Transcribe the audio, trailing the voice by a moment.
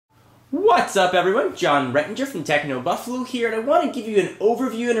What's up everyone, John Rettinger from TechnBuffalo here, and I want to give you an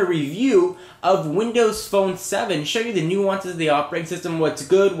overview and a review of Windows Phone 7, show you the nuances of the operating system, what's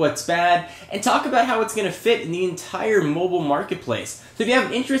good, what's bad, and talk about how it's going to fit in the entire mobile marketplace. So if you have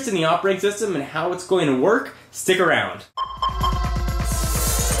an interest in the operating system and how it's going to work, stick around.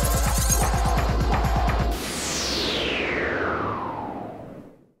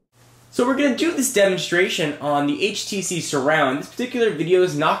 So we're going to do this demonstration on the HTC Surround. This particular video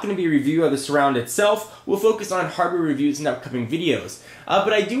is not going to be a review of the Surround itself. We'll focus on hardware reviews in upcoming videos.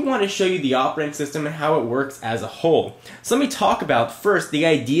 But I do want to show you the operating system and how it works as a whole. So let me talk about first the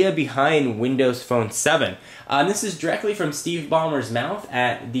idea behind Windows Phone 7. This is directly from Steve Ballmer's mouth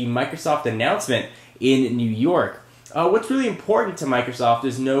at the Microsoft announcement in New York. What's really important to Microsoft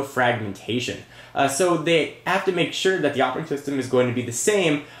is no fragmentation. So they have to make sure that the operating system is going to be the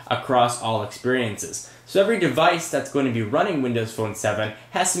same across all experiences. So every device that's going to be running Windows Phone 7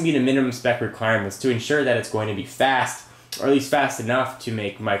 has to meet a minimum spec requirements to ensure that it's going to be fast, or at least fast enough to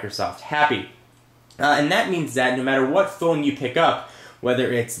make Microsoft happy. And that means that no matter what phone you pick up,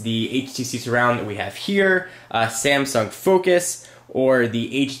 whether it's the HTC Surround that we have here, Samsung Focus, or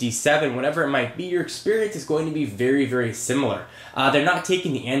the HD7, whatever it might be, your experience is going to be very, very similar. They're not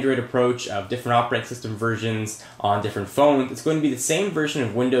taking the Android approach of different operating system versions on different phones. It's going to be the same version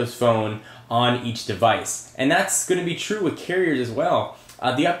of Windows Phone on each device. And that's going to be true with carriers as well.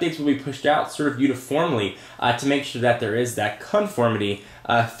 The updates will be pushed out sort of uniformly to make sure that there is that conformity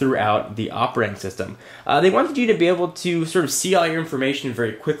throughout the operating system. They wanted you to be able to sort of see all your information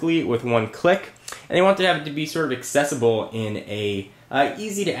very quickly with one click, and they wanted to have it to be sort of accessible in a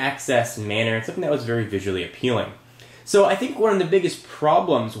easy to access manner, and something that was very visually appealing. So I think one of the biggest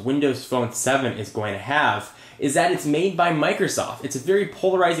problems Windows Phone 7 is going to have is that it's made by Microsoft. It's a very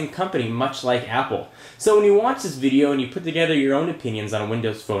polarizing company, much like Apple. So when you watch this video and you put together your own opinions on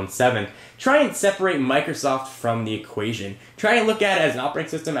Windows Phone 7, try and separate Microsoft from the equation. Try and look at it as an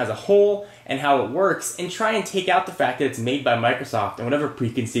operating system as a whole and how it works, and try and take out the fact that it's made by Microsoft and whatever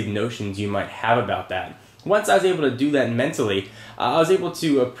preconceived notions you might have about that. Once I was able to do that mentally, I was able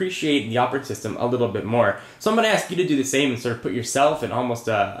to appreciate the operating system a little bit more. So I'm going to ask you to do the same and sort of put yourself in almost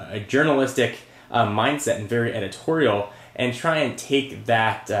a journalistic mindset and very editorial, and try and take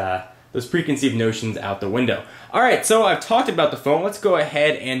that those preconceived notions out the window. Alright, so I've talked about the phone. Let's go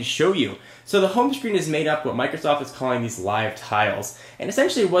ahead and show you. So the home screen is made up what Microsoft is calling these live tiles. And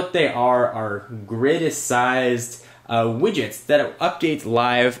essentially what they are grid-sized widgets that update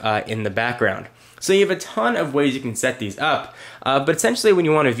live in the background. So you have a ton of ways you can set these up, but essentially when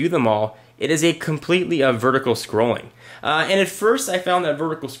you want to view them all, it is a completely vertical scrolling. And at first I found that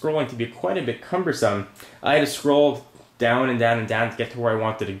vertical scrolling to be quite a bit cumbersome. I had to scroll down and down and down to get to where I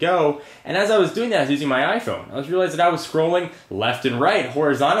wanted to go, and as I was doing that I was using my iPhone. I was realizing that I was scrolling left and right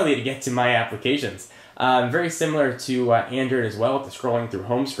horizontally to get to my applications. Very similar to Android as well, with the scrolling through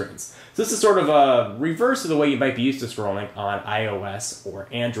home screens. So this is sort of a reverse of the way you might be used to scrolling on iOS or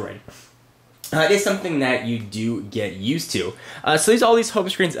Android. It is something that you do get used to. So all these home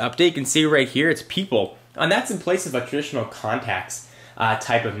screens update. You can see right here it's people, and that's in place of a traditional contacts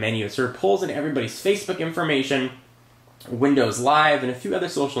type of menu. It sort of pulls in everybody's Facebook information, Windows Live, and a few other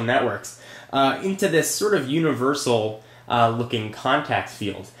social networks into this sort of universal looking contacts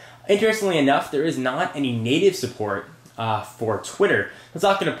field. Interestingly enough, there is not any native support for Twitter. It's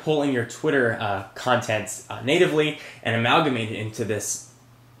not going to pull in your Twitter contents natively and amalgamate it into this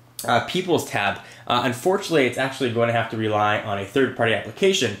People's tab. Unfortunately, it's actually going to have to rely on a third-party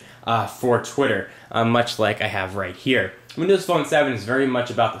application for Twitter, much like I have right here. Windows Phone 7 is very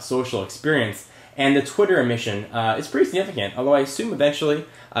much about the social experience, and the Twitter omission is pretty significant, although I assume eventually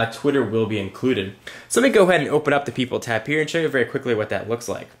Twitter will be included. So let me go ahead and open up the People tab here and show you very quickly what that looks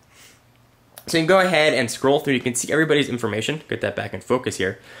like. So you can go ahead and scroll through. You can see everybody's information. Get that back in focus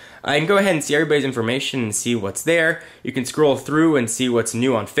here. You can go ahead and see everybody's information and see what's there. You can scroll through and see what's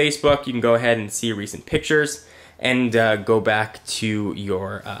new on Facebook. You can go ahead and see recent pictures and go back to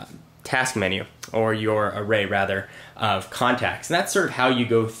your task menu, or your array rather, of contacts. And that's sort of how you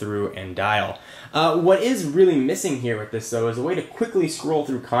go through and dial. What is really missing here with this though is a way to quickly scroll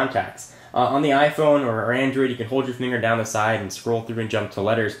through contacts. On the iPhone or Android, you can hold your finger down the side and scroll through and jump to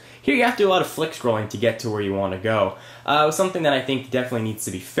letters. Here you have to do a lot of flick scrolling to get to where you want to go. Something that I think definitely needs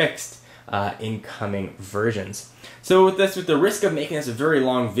to be fixed in coming versions. So with the risk of making this a very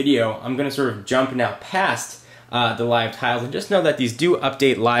long video, I'm going to sort of jump now past the live tiles, and just know that these do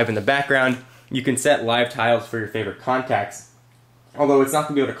update live in the background. You can set live tiles for your favorite contacts. Although it's not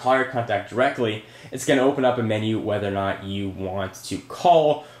going to be able to call your contact directly, it's going to open up a menu whether or not you want to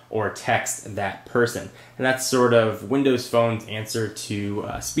call or text that person. And that's sort of Windows Phone's answer to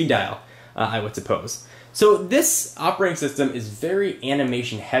speed dial, I would suppose. So this operating system is very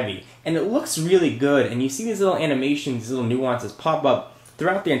animation heavy, and it looks really good, and you see these little animations, these little nuances pop up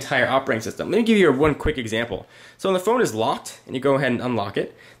throughout the entire operating system. Let me give you one quick example. So when the phone is locked, and you go ahead and unlock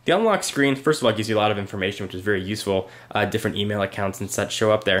it, the unlock screen, first of all, gives you a lot of information, which is very useful. Different email accounts and such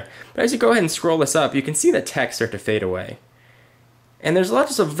show up there. But as you go ahead and scroll this up, you can see the text start to fade away. And there's a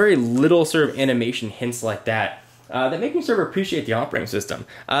lot of very little sort of animation hints like that that make me sort of appreciate the operating system.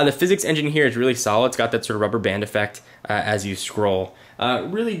 The physics engine here is really solid. It's got that sort of rubber band effect as you scroll.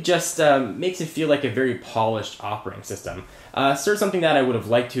 Really just makes it feel like a very polished operating system. Sort of something that I would have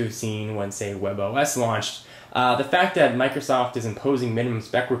liked to have seen when, say, WebOS launched. The fact that Microsoft is imposing minimum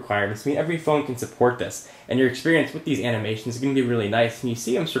spec requirements mean every phone can support this, and your experience with these animations is going to be really nice, and you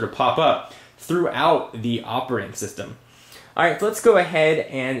see them sort of pop up throughout the operating system. Alright, so let's go ahead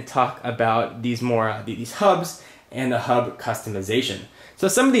and talk about these hubs and the hub customization. So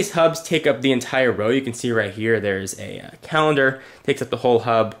some of these hubs take up the entire row. You can see right here there's a calendar, takes up the whole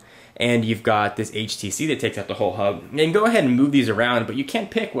hub, and you've got this HTC that takes up the whole hub. You can go ahead and move these around, but you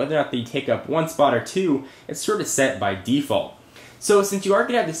can't pick whether or not they take up one spot or two. It's sort of set by default. So since you are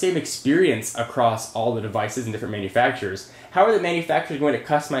going to have the same experience across all the devices and different manufacturers, how are the manufacturers going to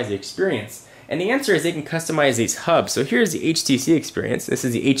customize the experience? And the answer is they can customize these hubs. So here's the HTC experience. This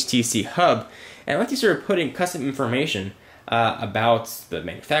is the HTC Hub. And I like to sort of put in custom information about the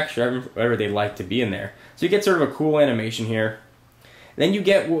manufacturer, whatever they'd like to be in there. So you get sort of a cool animation here. Then you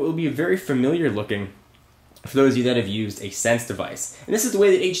get what will be very familiar looking for those of you that have used a Sense device. And this is the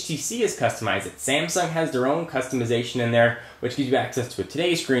way that HTC has customized it. Samsung has their own customization in there, which gives you access to a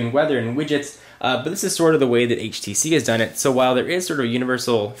today screen, weather, and widgets. But this is sort of the way that HTC has done it. So while there is sort of a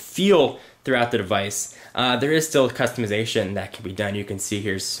universal feel throughout the device, there is still customization that can be done. You can see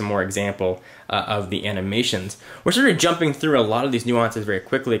here's some more example of the animations. We're sort of jumping through a lot of these nuances very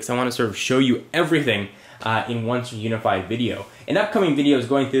quickly because I want to sort of show you everything in one sort of unified video. In upcoming videos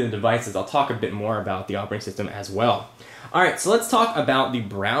going through the devices, I'll talk a bit more about the operating system as well. Alright, so let's talk about the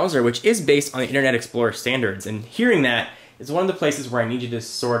browser, which is based on the Internet Explorer standards. And hearing that is one of the places where I need you to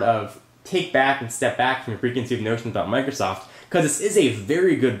sort of take back and step back from your preconceived notions about Microsoft, because this is a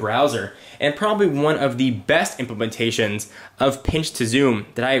very good browser and probably one of the best implementations of pinch to zoom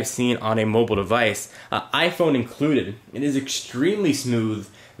that I have seen on a mobile device, iPhone included. It is extremely smooth,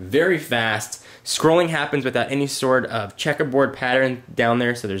 very fast. Scrolling happens without any sort of checkerboard pattern down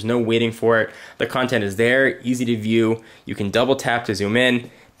there, so there's no waiting for it. The content is there, easy to view. You can double tap to zoom in.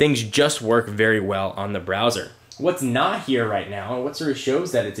 Things just work very well on the browser. What's not here right now, and what sort of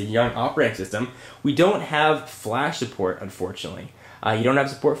shows that it's a young operating system, we don't have Flash support, unfortunately. You don't have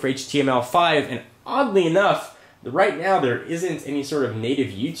support for HTML5, and oddly enough, right now there isn't any sort of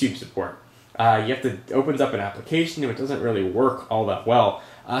native YouTube support. It opens up an application, which doesn't really work all that well.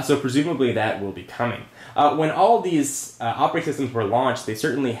 So presumably that will be coming. When all these operating systems were launched, they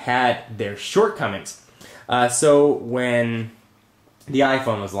certainly had their shortcomings. So when the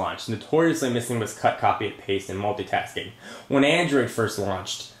iPhone was launched, notoriously missing was cut, copy, and paste, and multitasking. When Android first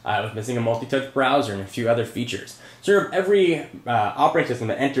launched, it was missing a multi-touch browser and a few other features. Sort of every operating system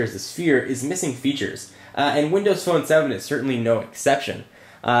that enters the sphere is missing features. And Windows Phone 7 is certainly no exception.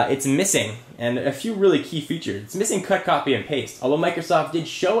 It's missing, and a few really key features. It's missing cut, copy, and paste. Although Microsoft did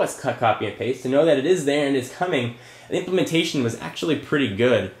show us cut, copy, and paste to know that it is there and is coming, the implementation was actually pretty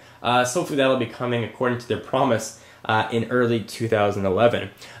good. So hopefully that'll be coming according to their promise in early 2011.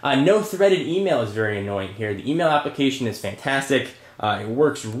 No threaded email is very annoying here. The email application is fantastic. It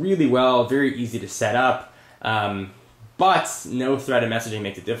works really well, very easy to set up. But no threaded messaging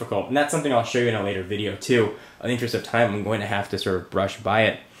makes it difficult, and that's something I'll show you in a later video too. In the interest of time, I'm going to have to sort of brush by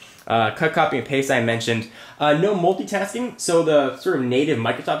it. Cut, copy, and paste I mentioned. No multitasking, so the sort of native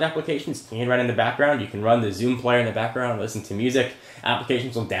Microsoft applications can run in the background. You can run the Zoom player in the background, listen to music.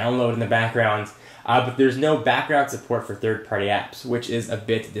 Applications will download in the background, but there's no background support for third-party apps, which is a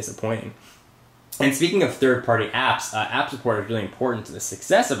bit disappointing. And speaking of third-party apps, app support is really important to the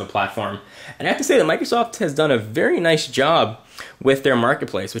success of a platform. And I have to say that Microsoft has done a very nice job with their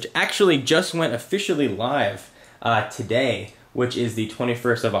marketplace, which actually just went officially live today, which is the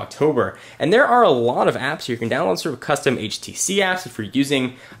 21st of October. And there are a lot of apps here. You can download sort of custom HTC apps if you're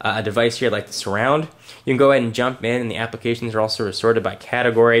using a device here like the Surround. You can go ahead and jump in, and the applications are all sort of sorted by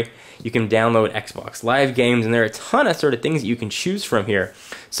category. You can download Xbox Live games, and there are a ton of sort of things that you can choose from here.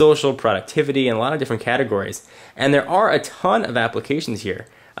 Social, productivity, and a lot of different categories. And there are a ton of applications here.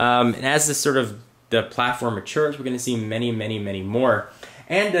 And as this sort of the platform matures, we're going to see many, many, many more.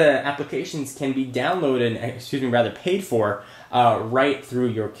 and applications can be downloaded, rather paid for, right through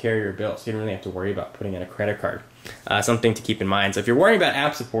your carrier bill, so you don't really have to worry about putting in a credit card. Something to keep in mind. So if you're worrying about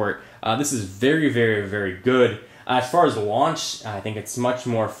app support, this is very, very, very good. As far as launch, I think it's much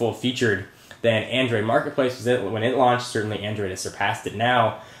more full-featured than Android Marketplace. When it launched, certainly Android has surpassed it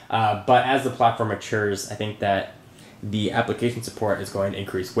now. But as the platform matures, I think that the application support is going to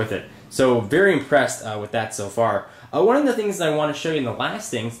increase with it. So very impressed with that so far. One of the things that I want to show you in the last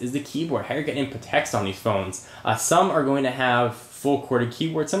things is the keyboard, how you're going to input text on these phones. Some are going to have full corded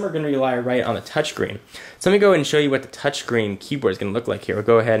keyboard, some are going to rely right on the touchscreen. So let me go ahead and show you what the touchscreen keyboard is going to look like here. We'll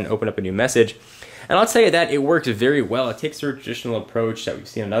go ahead and open up a new message. And I'll tell you that it works very well. It takes a traditional approach that we've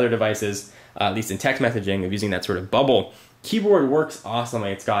seen on other devices, at least in text messaging, of using that sort of bubble. Keyboard works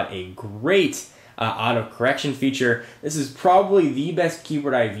awesomely. It's got a great auto correction feature. This is probably the best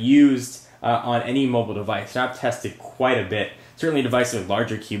keyboard I've used on any mobile device. And I've tested quite a bit. Certainly devices with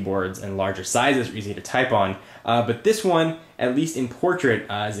larger keyboards and larger sizes are easy to type on. But this one, at least in portrait,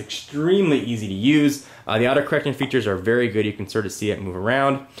 is extremely easy to use. The auto correction features are very good. You can sort of see it move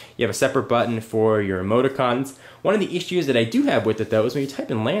around. You have a separate button for your emoticons. One of the issues that I do have with it, though, is when you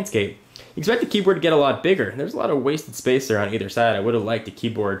type in landscape, you expect the keyboard to get a lot bigger. There's a lot of wasted space there on either side. I would have liked the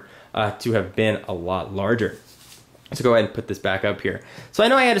keyboard to have been a lot larger. So go ahead and put this back up here. So I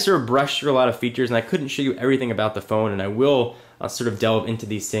know I had to sort of brush through a lot of features, and I couldn't show you everything about the phone, and I will sort of delve into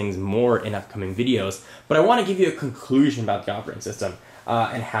these things more in upcoming videos. But I want to give you a conclusion about the operating system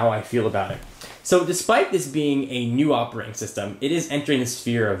and how I feel about it. So despite this being a new operating system, it is entering the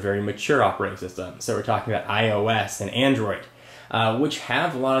sphere of very mature operating systems. So we're talking about iOS and Android, which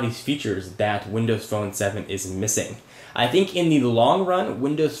have a lot of these features that Windows Phone 7 is missing. I think in the long run,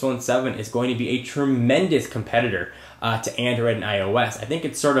 Windows Phone 7 is going to be a tremendous competitor to Android and iOS. I think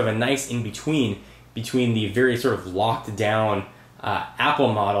it's sort of a nice in-between between the very sort of locked down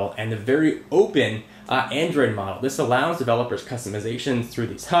Apple model and the very open Android model. This allows developers customizations through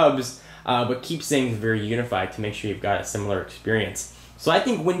these hubs, but keeps things very unified to make sure you've got a similar experience. So I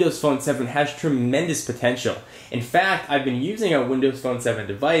think Windows Phone 7 has tremendous potential. In fact, I've been using a Windows Phone 7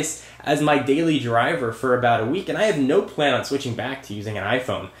 device as my daily driver for about a week, and I have no plan on switching back to using an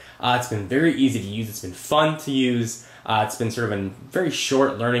iPhone. It's been very easy to use, it's been fun to use, it's been sort of a very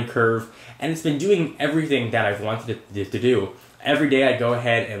short learning curve, and it's been doing everything that I've wanted it to do. Every day I go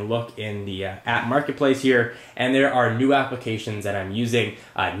ahead and look in the app marketplace here, and there are new applications that I'm using.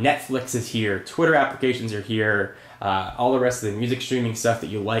 Netflix is here, Twitter applications are here, all the rest of the music streaming stuff that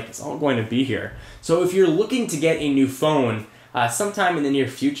you like, it's all going to be here. So if you're looking to get a new phone sometime in the near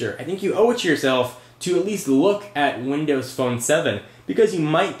future, I think you owe it to yourself to at least look at Windows Phone 7, because you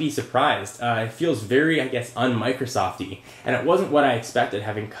might be surprised. It feels very, I guess, un-Microsofty, and it wasn't what I expected,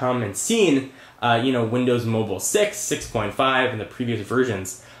 having come and seen Windows Mobile 6, 6.5, and the previous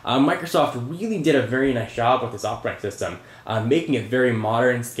versions. Microsoft really did a very nice job with this operating system, making it very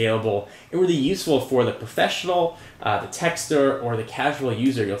modern, scalable, and really useful for the professional, the texter, or the casual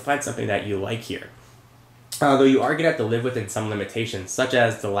user. You'll find something that you like here. Though you are going to have to live within some limitations, such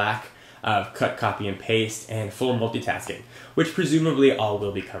as the lack of cut, copy, and paste, and full multitasking, which presumably all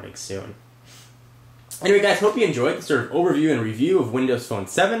will be coming soon. Anyway guys, hope you enjoyed the sort of overview and review of Windows Phone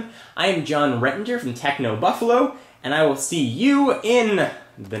 7. I am John Rettinger from TechnBuffalo, and I will see you in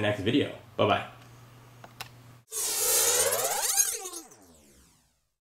the next video. Bye-bye.